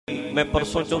मैं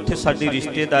परसों चौथे साडी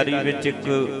रिश्तेदारी विच एक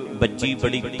बच्ची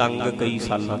बड़ी तंग कई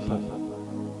सालों तो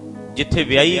जिथे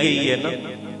विआही गई है ना,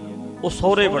 वो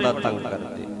सहुरे बड़ा तंग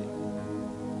करते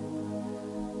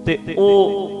ते ओ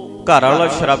घर वाला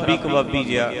शराबी कबाबी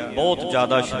जिहा बहुत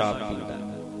ज्यादा शराब पींदा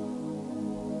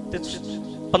ते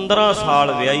 15 साल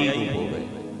विआही नूं हो गए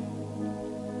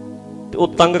ते ओ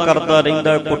तंग करदा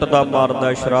रहिंदा, कुटदा मारदा,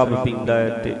 शराब पींदा है।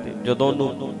 ते जदों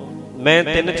मैं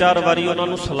 3-4 वारी उन्हां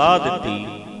नूं सलाह दित्ती,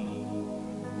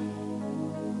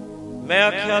 मैं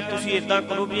आख्या तुसीं इदां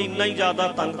करो भी इन्ना ही ज्यादा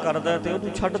तंग करदा ते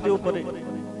उहनूं छड्ड दिओ परे,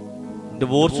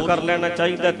 डिवोर्स कर लेना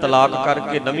चाहिए, तलाक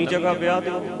करके नवीं जगह ब्याह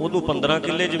दिओ। उहनूं 15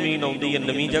 किले जमीन आउंदी है,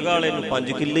 नवीं जगह वाले नूं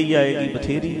 5 किले ही आएगी,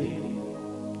 बथेरी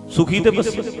सुखी ते बस।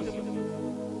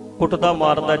 कुटदा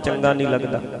मारदा चंगा नहीं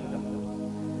लगदा।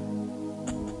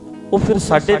 वो फिर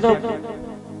साडे ना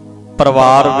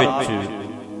परिवार विच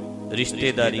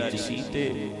रिश्तेदारी च सी ते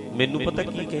मैनू पता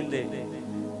की कहंदे,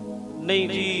 नहीं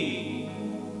जी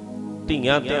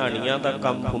धीआं ध्यानियां दा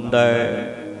काम हुंदा है,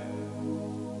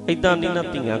 इदां नहीं ना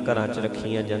धीआं घरां च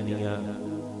रखियां जांदियां,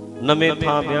 नवें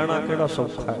थां ब्याहना किहड़ा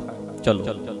सौखा है। चलो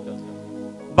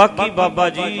बाकी बाबा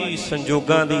जी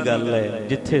संजोगां दी गल है,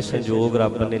 जिथे संजोग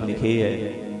रब ने लिखे है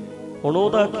हुण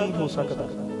ओहदा की हो सकदा।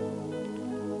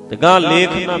 ते गां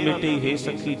लेख ना मिटी है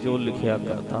सखी जो लिखिया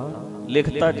करता,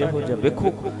 लिखता जिहो जिहा। वेखो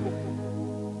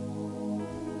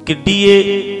किड्डी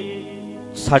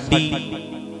साडी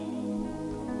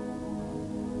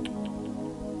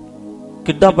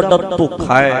किड्डा बड़ा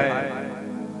धोखा है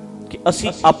कि असी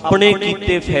अपने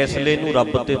कीते फैसले नूं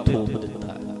रब ते थोप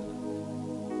दिता है।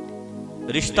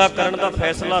 रिश्ता करन दा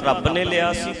फैसला रब ने लिया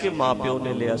सी कि मां प्यो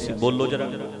ने लिया सी? बोलो जरा।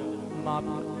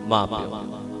 मां प्यो।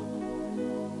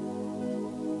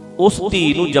 उस धी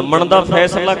नूं जम्मण दा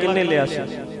फैसला किन्ने लिया सी?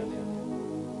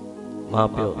 मां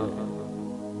प्यो।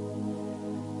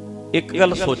 एक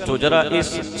गल सोचो जरा, इस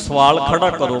सवाल खड़ा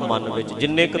करो मन विच,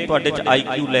 जिन्ने क तुहाडे च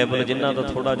IQ लैवल जिन्हां दा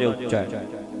थोड़ा जिहा उच्चा है,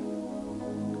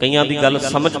 कईयां दी गल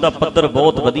समझ दा पੱਧਰ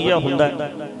बहुत वधिया हुंदा है,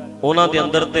 उन्हां दे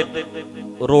अंदर ते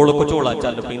रोल घचोला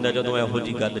चल पैंदा जदों इहो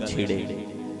जी गल छेड़े,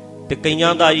 ते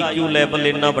कईयां दा IQ लैवल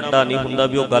इन्ना वड्डा नहीं हुंदा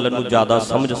भी ओह गल नूं ज़्यादा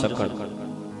समझ सकण।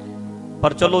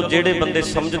 पर चलो जिहड़े बंदे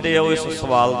समझदे आ, इस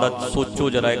सवाल दा सोचो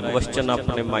जरा, एक क्वेश्चन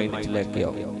अपने माइंड च लैके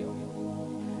आओ।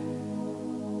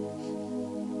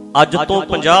 अज तो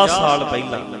 50 साल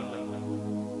पहला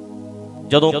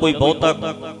जदों कोई बहुता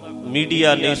मीडिया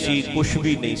नहीं सी, कुछ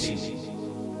भी नहीं सी,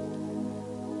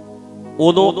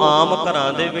 उदों आम घरां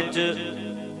दे विच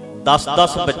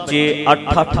 10-10 बच्चे,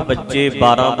 8-8 बच्चे,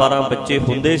 12-12 बच्चे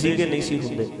हुंदे सी कि नहीं सी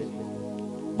हुंदे?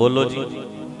 बोलो जी,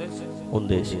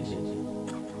 हुंदे सी।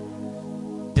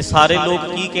 ते सारे लोग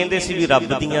की कहंदे सी भी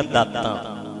रब दीआं दातां,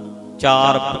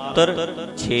 4 पुत्तर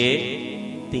 6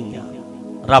 धीआं,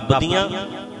 रब दीआं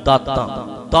दातां,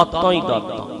 दातां ही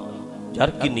दातां। यार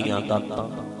किन्नियां दातां,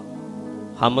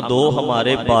 हम 2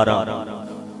 हमारे 12,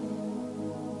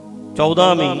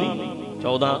 14 में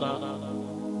 14,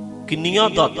 किन्नियां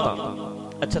दातां।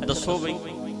 अच्छा दसो बई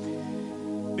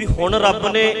भी हुण रब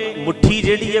ने मुट्ठी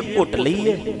जिहड़ी है घुट लई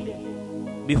है,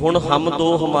 भी हुण हम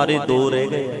 2 हमारे 2 रह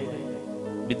गए,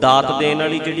 भी दात देण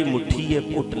वाली जिहड़ी मुट्ठी है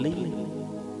घुट लई है?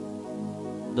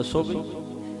 दसो बई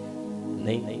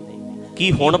नहीं। की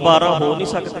हुण 12 हो नहीं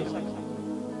सकते?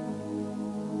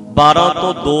 12 तो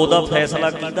 2 दा फैसला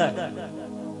किहदा है?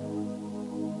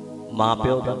 मां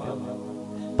प्यो दा,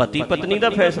 पति पत्नी दा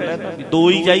फैसला है, 2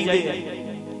 ही चाहिए।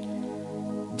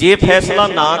 जे फैसला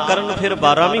ना करन फिर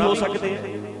 12 भी हो सकते हैं,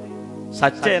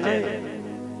 सच है ना?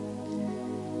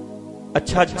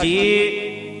 अच्छा जे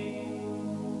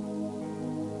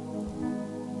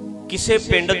किसे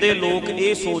पिंड दे लोग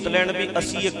ये सोच लैण भी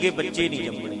असी अगे बच्चे नहीं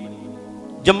जम्मणे,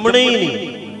 जम्मणे ही नहीं,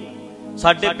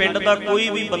 साडे पिंड दा कोई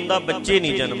भी बंदा बच्चे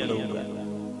नहीं जन्म देगा,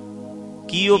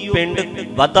 की वो पिंड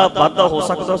वाधा हो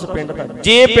सकता उस पिंड का?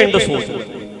 जे पिंड सोच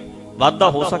वाधा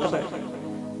हो सकता है,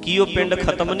 की वो पिंड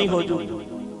खत्म नहीं हो जू?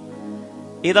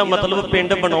 ਇਹਦਾ मतलब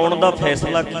पिंड बनाउण दा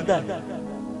फैसला किहदा है?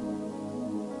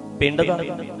 पिंड दा।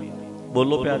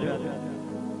 बोलो प्यारे,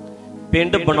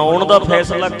 पिंड बनाउण दा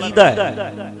फैसला किहदा है?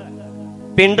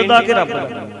 पिंड दा कि रब दा?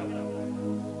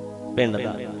 पिंड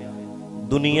दा।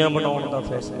 दुनिया बनाउण दा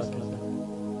फैसला किहदा?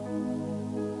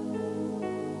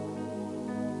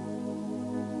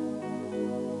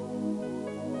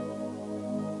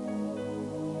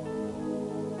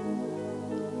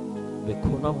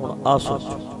 देखो ना हुण आ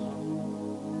सोचो,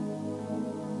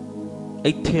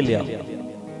 इत्थे लिया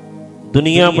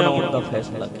दुनिया बनाउण दा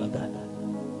फैसला कीता है।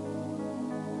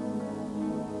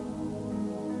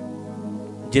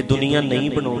 जे दुनिया नहीं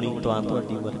बनाउणी तो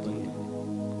तुहाडी मर्जी है,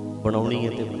 बनाउणी है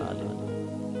ते बना लो।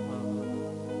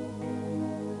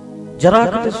 जरा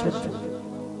किते सोचो,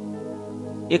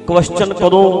 ਇਹ ਕੁਐਸਚਨ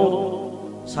ਕਦੋਂ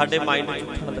ਸਾਡੇ ਮਾਈਂਡ ਵਿੱਚ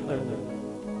ਉੱਠਣ ਲੱਗਣਗੇ?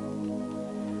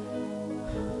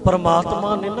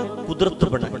 ਪਰਮਾਤਮਾ ਨੇ ਨਾ ਕੁਦਰਤ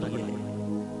ਬਣਾਈ ਹੈ,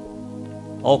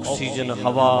 ਆਕਸੀਜਨ,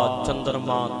 ਹਵਾ,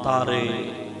 ਚੰਦਰਮਾ, ਤਾਰੇ,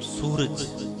 ਸੂਰਜ,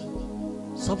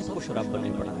 ਸਭ ਕੁਛ ਰੱਬ ਨੇ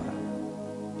ਬਣਾਇਆ।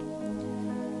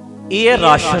 ਇਹ ਹੈ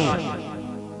ਰਾਸ਼ਨ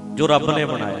ਜੋ ਰੱਬ ਨੇ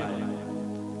ਬਣਾਇਆ।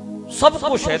 ਸਭ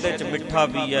ਕੁਛ ਇਹਦੇ ਚ ਮਿੱਠਾ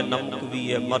ਵੀ ਹੈ, ਨਮਕ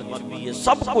ਵੀ ਹੈ, ਮਿਰਚ ਵੀ ਹੈ,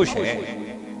 ਸਭ ਕੁਛ ਹੈ।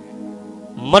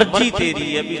 ਮਰਜ਼ੀ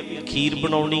ਤੇਰੀ ਹੈ ਵੀ ਖੀਰ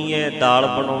ਬਣਾਉਣੀ ਹੈ, ਦਾਲ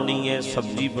ਬਣਾਉਣੀ ਹੈ,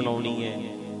 ਸਬਜ਼ੀ ਬਣਾਉਣੀ ਹੈ,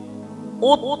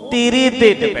 ਉਹ ਤੇਰੇ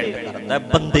ਤੇ ਡਿਪੈਂਡ ਕਰਦਾ,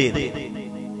 ਬੰਦੇ ਤੇ।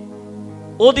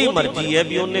 ਉਹਦੀ ਮਰਜ਼ੀ ਹੈ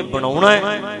ਵੀ ਉਹਨੇ ਬਣਾਉਣਾ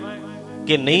ਹੈ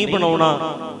ਕਿ ਨਹੀਂ ਬਣਾਉਣਾ।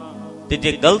 ਤੇ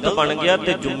ਜੇ ਗਲਤ ਬਣ ਗਿਆ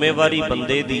ਤੇ ਜ਼ਿੰਮੇਵਾਰੀ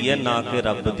ਬੰਦੇ ਦੀ ਹੈ, ਨਾ ਕਿ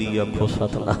ਰੱਬ ਦੀ। ਆਖੋ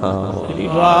ਸਤਿਨਾਮ।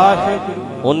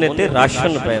 ਉਹਨੇ ਤੇ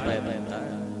ਰਾਸ਼ਨ ਪੈਦਾ ਕੀਤਾ,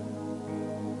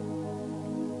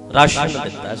 ਰਾਸ਼ਨ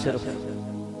ਦਿੱਤਾ ਸਿਰਫ।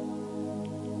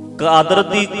 ਕਾਦਰ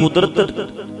ਦੀ ਕੁਦਰਤ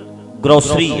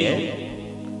ਗਰੋਸਰੀ ਹੈ।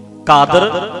 ਕਾਦਰ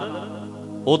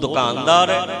ਉਹ ਦੁਕਾਨਦਾਰ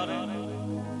ਹੈ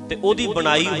ਤੇ ਉਹਦੀ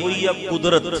ਬਣਾਈ ਹੋਈ ਆ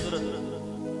ਕੁਦਰਤ।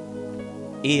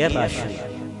 ਇਹ ਹੈ ਰਾਸ਼ਨ।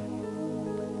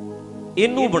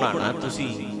 ਇਹਨੂੰ ਬਣਾਉਣਾ ਤੁਸੀਂ।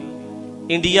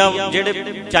 ਇੰਡੀਆ, ਜਿਹੜੇ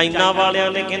ਚਾਈਨਾ ਵਾਲਿਆਂ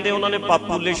ਨੇ ਕਹਿੰਦੇ ਉਹਨਾਂ ਨੇ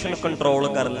ਪਾਪੂਲੇਸ਼ਨ ਕੰਟਰੋਲ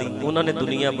ਕਰ ਲਈ, ਉਹਨਾਂ ਨੇ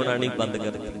ਦੁਨੀਆ ਬਣਾਉਣੀ ਬੰਦ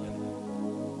ਕਰ ਦਿੱਤੀ।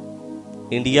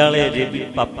 ਇੰਡੀਆ ਵਾਲੇ ਅਜੇ ਵੀ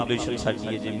ਪਾਪੂਲੇਸ਼ਨ ਸਾਡੀ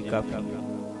ਅਜੇ ਵੀ ਕਾਫੀ।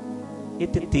 ਇਹ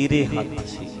ਤੇ ਤੇਰੇ ਹੱਥ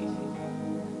ਸੀ।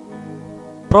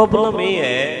 ਪ੍ਰੋਬਲਮ ਇਹ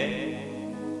ਹੈ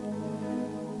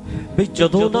ਵੀ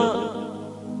ਜਦੋਂ ਨਾ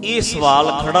ਇਹ ਸਵਾਲ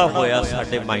ਖੜਾ ਹੋਇਆ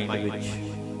ਸਾਡੇ ਮਾਈਂਡ ਵਿੱਚ,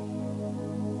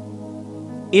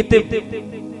 ਇਹ ਤੇ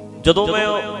ਜਦੋਂ ਮੈਂ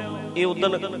ਇਹ ਉਦੋਂ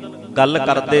ਗੱਲ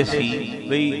ਕਰਦੇ ਸੀ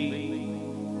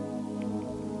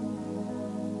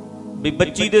ਵੀ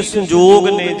ਬੱਚੀ ਦੇ ਸੰਜੋਗ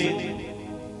ਨੇ ਜੀ,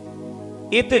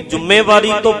 ਇਹ ਤੇ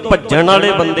ਜ਼ਿੰਮੇਵਾਰੀ ਤੋਂ ਭੱਜਣ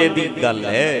ਵਾਲੇ ਬੰਦੇ ਦੀ ਗੱਲ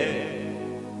ਹੈ।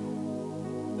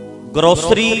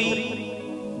 ਗਰੋਸਰੀ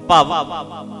ਭਾਵ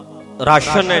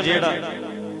ਰਾਸ਼ਨ ਹੈ ਜਿਹੜਾ,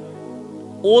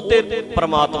 ਉਹ ਤੇ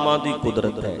ਪਰਮਾਤਮਾ ਦੀ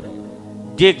ਕੁਦਰਤ ਹੈ।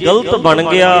 ਜੇ ਗਲਤ ਬਣ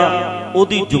ਗਿਆ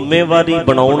ਉਹਦੀ ਜ਼ਿੰਮੇਵਾਰੀ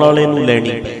ਬਣਾਉਣ ਵਾਲੇ ਨੂੰ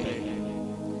ਲੈਣੀ ਪਏ।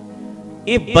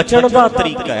 ਇਹ ਬਚਣ ਦਾ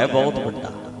ਤਰੀਕਾ ਹੈ ਬਹੁਤ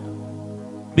ਵੱਡਾ,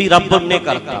 ਵੀ ਰੱਬ ਨੇ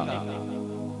ਕਰਤਾ।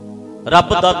 ਰੱਬ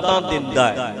ਦਾਤਾਂ ਦਿੰਦਾ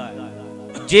ਹੈ।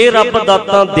 ਜੇ ਰੱਬ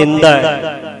ਦਾਤਾਂ ਦਿੰਦਾ ਹੈ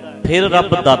ਫਿਰ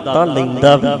ਰੱਬ ਦਾਤਾਂ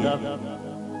ਲੈਂਦਾ ਵੀ ਹੈ।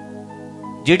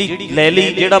 ਜਿਹੜੀ ਲੈ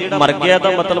ਲਈ, ਜਿਹੜਾ ਮਰ ਗਿਆ ਦਾ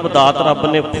ਮਤਲਬ ਦਾਤ ਰੱਬ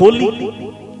ਨੇ ਖੋਲੀ,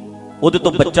 ਉਹਦੇ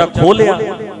ਤੋਂ ਬੱਚਾ ਖੋਹ ਲਿਆ,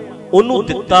 ਉਹਨੂੰ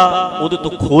ਦਿੱਤਾ, ਉਹਦੇ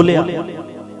ਤੋਂ ਖੋਹ ਲਿਆ,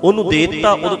 ਉਹਨੂੰ ਦੇ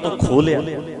ਦਿੱਤਾ, ਉਹਦੇ ਤੋਂ ਖੋਹ ਲਿਆ।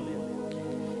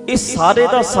 ਇਹ ਸਾਰੇ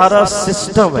ਦਾ ਸਾਰਾ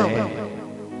ਸਿਸਟਮ ਹੈ।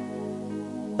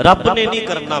 ਰੱਬ ਨੇ ਨਹੀਂ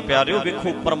ਕਰਨਾ ਪਿਆਰਿਓ।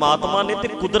 ਵੇਖੋ, ਪਰਮਾਤਮਾ ਨੇ ਤੇ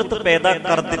ਕੁਦਰਤ ਪੈਦਾ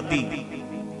ਕਰ ਦਿੱਤੀ।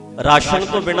 ਰਾਸ਼ਨ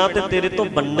ਤੋਂ ਬਿਨਾਂ ਤੇ ਤੇਰੇ ਤੋਂ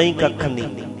ਬਣਨਾ ਹੀ ਕੱਖ ਨਹੀਂ।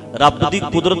 ਰੱਬ ਦੀ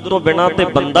ਕੁਦਰਤ ਤੋਂ ਬਿਨਾਂ ਤੇ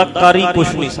ਬੰਦਾ ਕਰ ਹੀ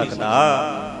ਕੁਛ ਨਹੀਂ ਸਕਦਾ।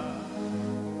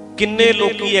 ਕਿੰਨੇ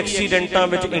ਲੋਕੀ ਐਕਸੀਡੈਂਟਾਂ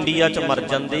ਵਿੱਚ ਇੰਡੀਆ 'ਚ ਮਰ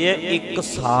ਜਾਂਦੇ ਆ। ਇੱਕ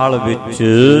ਸਾਲ ਵਿੱਚ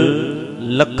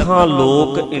ਲੱਖਾਂ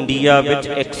ਲੋਕ ਇੰਡੀਆ ਵਿੱਚ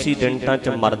ਐਕਸੀਡੈਂਟਾਂ 'ਚ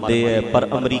ਮਰਦੇ ਆ, ਪਰ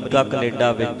ਅਮਰੀਕਾ,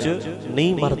 ਕੈਨੇਡਾ ਵਿੱਚ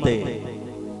ਨਹੀਂ ਮਰਦੇ।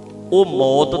 ਉਹ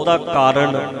ਮੌਤ ਦਾ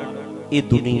ਕਾਰਨ ਇਹ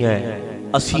ਦੁਨੀਆ ਹੈ,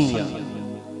 ਅਸੀਂ ਆ,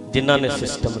 ਜਿਨ੍ਹਾਂ ਨੇ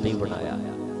ਸਿਸਟਮ ਨਹੀਂ ਬਣਾਇਆ।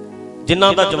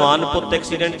 ਜਿਨ੍ਹਾਂ ਦਾ ਜਵਾਨ ਪੁੱਤ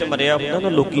ਐਕਸੀਡੈਂਟ 'ਚ ਮਰਿਆ ਹੁੰਦਾ ਨਾ,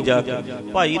 ਲੋਕੀ ਜਾ ਕੇ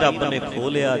ਭਾਈ ਰੱਬ ਨੇ ਖੋਹ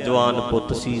ਲਿਆ, ਜਵਾਨ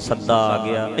ਪੁੱਤ ਸੀ, ਸੱਦਾ ਆ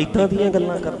ਗਿਆ, ਏਦਾਂ ਦੀਆਂ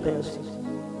ਗੱਲਾਂ ਕਰਦੇ ਅਸੀਂ।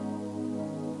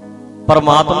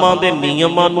 ਪਰਮਾਤਮਾ ਦੇ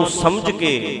ਨਿਯਮਾਂ ਨੂੰ ਸਮਝ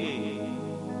ਕੇ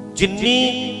ਜਿੰਨੀ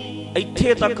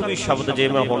ਇੱਥੇ ਤੱਕ ਵੀ ਸ਼ਬਦ ਜੇ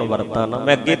ਮੈਂ ਹੁਣ ਵਰਤਾਂ ਨਾ,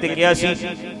 ਮੈਂ ਅੱਗੇ ਤੇ ਕਿਹਾ ਸੀ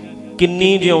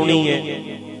ਕਿੰਨੀ ਜਿਉਣੀ ਹੈ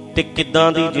ਤੇ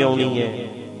ਕਿੱਦਾਂ ਦੀ ਜਿਉਣੀ ਹੈ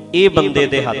ਇਹ ਬੰਦੇ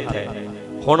ਦੇ ਹੱਥ ਹੈ।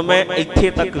 ਹੁਣ ਮੈਂ ਇੱਥੇ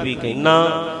ਤੱਕ ਵੀ ਕਹਿਣਾ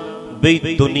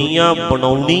ਵੀ ਦੁਨੀਆ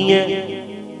ਬਣਾਉਣੀ ਹੈ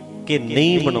ਕਿ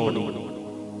ਨਹੀਂ ਬਣਾਉਣੀ,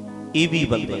 ਇਹ ਵੀ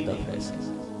ਬੰਦੇ ਦਾ ਫੈਸਲਾ।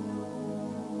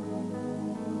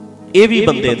 ਇਹ ਵੀ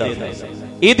ਬੰਦੇ ਦਾ ਫੈਸਲਾ।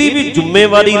 ਇਹਦੀ ਵੀ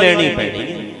ਜ਼ਿੰਮੇਵਾਰੀ ਲੈਣੀ ਪੈਣੀ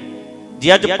ਹੈ।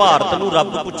 ਜੇ ਅੱਜ ਭਾਰਤ ਨੂੰ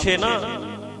ਰੱਬ ਪੁੱਛੇ ਨਾ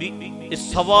ਵੀ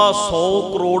 125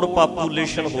 ਕਰੋੜ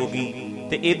ਪਾਪੂਲੇਸ਼ਨ ਹੋ ਗਈ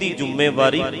ਤੇ ਇਹਦੀ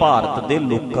ਜ਼ਿੰਮੇਵਾਰੀ ਭਾਰਤ ਦੇ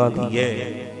ਲੋਕਾਂ ਦੀ ਹੈ।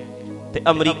 ਤੇ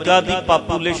ਅਮਰੀਕਾ ਦੀ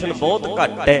ਪਾਪੂਲੇਸ਼ਨ ਬਹੁਤ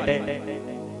ਘੱਟ ਹੈ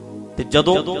ਤੇ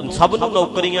ਜਦੋਂ ਸਭ ਨੂੰ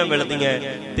ਨੌਕਰੀਆਂ ਮਿਲਦੀਆਂ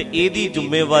ਤੇ ਇਹਦੀ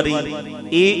ਜ਼ਿੰਮੇਵਾਰੀ,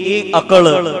 ਇਹ ਅਕਲ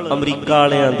ਅਮਰੀਕਾ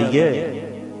ਵਾਲਿਆਂ ਦੀ ਹੈ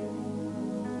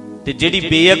ਤੇ ਜਿਹੜੀ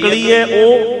ਬੇਅਕਲੀ ਹੈ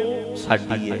ਉਹ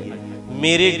ਸਾਡੀ ਹੈ।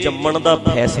 ਮੇਰੇ ਜੰਮਣ ਦਾ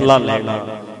ਫੈਸਲਾ ਲੈਣਾ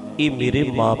ਇਹ ਮੇਰੇ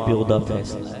ਮਾਂ-ਪਿਓ ਦਾ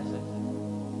ਫੈਸਲਾ ਹੈ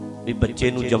ਵੀ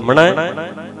ਬੱਚੇ ਨੂੰ ਜੰਮਣਾ ਹੈ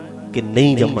ਕਿ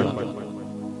ਨਹੀਂ ਜੰਮਣਾ।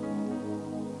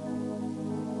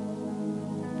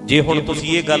 ਜੇ ਹੁਣ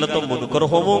ਤੁਸੀਂ ਇਹ ਗੱਲ ਤੋਂ ਮੁਨਕਰ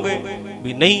ਹੋਵੋਗੇ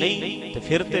ਵੀ ਨਹੀਂ, ਤੇ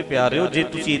ਫਿਰ ਤੇ ਪਿਆਰਿਓ, ਜੇ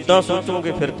ਤੁਸੀਂ ਇਦਾਂ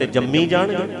ਸੋਚੋਗੇ ਫਿਰ ਤੇ ਜੰਮੀ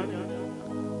ਜਾਣਗੇ।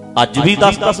 ਅੱਜ ਵੀ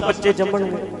 10-10 ਬੱਚੇ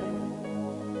ਜੰਮਣਗੇ,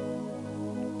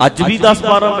 ਅੱਜ ਵੀ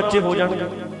 10-12 ਬੱਚੇ ਹੋ ਜਾਣਗੇ।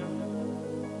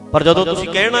 ਪਰ ਜਦੋਂ ਤੁਸੀਂ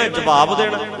ਕਹਿਣਾ ਹੈ, ਜਵਾਬ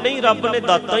ਦੇਣਾ, ਨਹੀਂ ਰੱਬ ਨੇ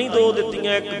ਦਾਤਾਂ ਹੀ 2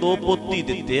 ਦਿੱਤੀਆਂ, 1-2 ਪੁੱਤ ਹੀ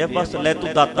ਦਿੱਤੇ ਆ ਬਸ। ਲੈ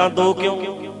ਤੂੰ ਦਾਤਾਂ 2 ਕਿਉਂ?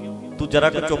 ਤੂੰ ਜਰਾ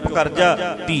ਕੁ ਚੁੱਪ ਕਰ ਜਾ।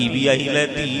 ਧੀ ਵੀ ਆਹੀ ਲੈ,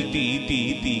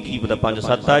 ਧੀ ਕੀ ਪਤਾ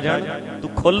 5-7 ਆ ਜਾਣ। ਤੂੰ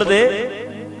ਖੁੱਲ ਦੇ।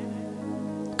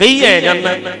 ਕਈ ਐ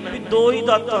ਜਾਂਦਾ ਵੀ ਦੋ ਹੀ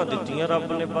ਦਾਤਾਂ ਦਿੱਤੀਆਂ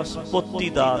ਰੱਬ ਨੇ, ਬਸ ਪੁੱਤ ਦੀ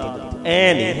ਦਾਤ ਦਿੱਤੀ।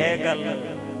 ਐ ਨਹੀਂ ਹੈ ਗੱਲ।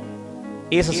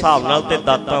 ਇਸ ਹਿਸਾਬ ਨਾਲ ਤੇ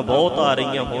ਦਾਤਾਂ ਬਹੁਤ ਆ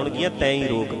ਰਹੀਆਂ ਹੋਣਗੀਆਂ, ਤੈਂ ਹੀ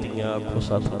ਰੋਕਤੀਆਂ। ਆਖੋ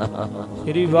ਸਤਿਨਾਮ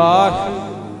ਸ੍ਰੀ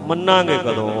ਵਾਹਿਗੁਰੂ। ਮੰਨਾਂਗੇ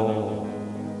ਕਦੋਂ?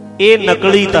 ਇਹ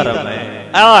ਨਕਲੀ ਧਰਮ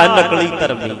ਹੈ, ਆਹ ਨਕਲੀ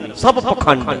ਧਰਮੀ, ਸਭ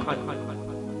ਪਖੰਡ।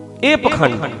 ਇਹ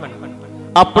ਪਖੰਡ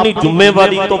ਆਪਣੀ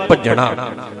ਜ਼ਿੰਮੇਵਾਰੀ ਤੋਂ ਭੱਜਣਾ,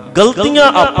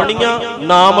 ਗਲਤੀਆਂ ਆਪਣੀਆਂ,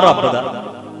 ਨਾਮ ਰੱਬ ਦਾ,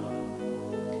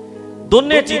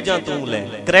 ਦੋਨੇ ਚੀਜ਼ਾਂ ਤੂੰ ਲੈ,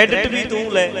 ਕ੍ਰੈਡਿਟ ਵੀ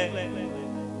ਤੂੰ ਲੈ,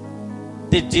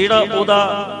 ਤੇ ਜਿਹੜਾ ਉਹਦਾ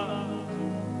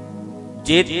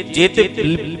ਜੇ ਤੇ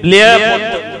ਲਿਆ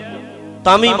ਪੁੱਤ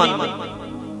ਤਾਂ ਵੀ ਮੰਨ,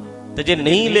 ਤੇ ਜੇ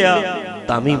ਨਹੀਂ ਲਿਆ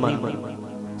ਤਾਂ ਵੀ ਮੰਨ।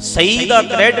 ਸਹੀ ਦਾ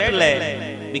ਕ੍ਰੈਡਿਟ ਲੈ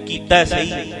ਵੀ ਕੀਤਾ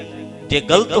ਸਹੀ, ਜੇ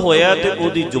ਗਲਤ ਹੋਇਆ ਤੇ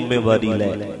ਉਹਦੀ ਜ਼ਿੰਮੇਵਾਰੀ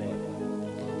ਲੈ।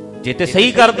 ਜੇ ਤੇ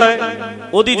ਸਹੀ ਕਰਦਾ ਹੈ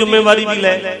ਉਹਦੀ ਜ਼ਿੰਮੇਵਾਰੀ ਵੀ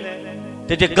ਲੈ,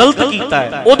 ਤੇ ਜੇ ਗਲਤ ਕੀਤਾ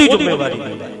ਹੈ ਉਹਦੀ ਜ਼ਿੰਮੇਵਾਰੀ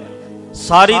ਵੀ ਲੈ।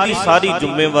 ਸਾਰੀ ਦੀ ਸਾਰੀ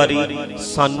ਜ਼ਿੰਮੇਵਾਰੀ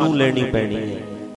ਸਾਨੂੰ ਲੈਣੀ ਪੈਣੀ ਹੈ।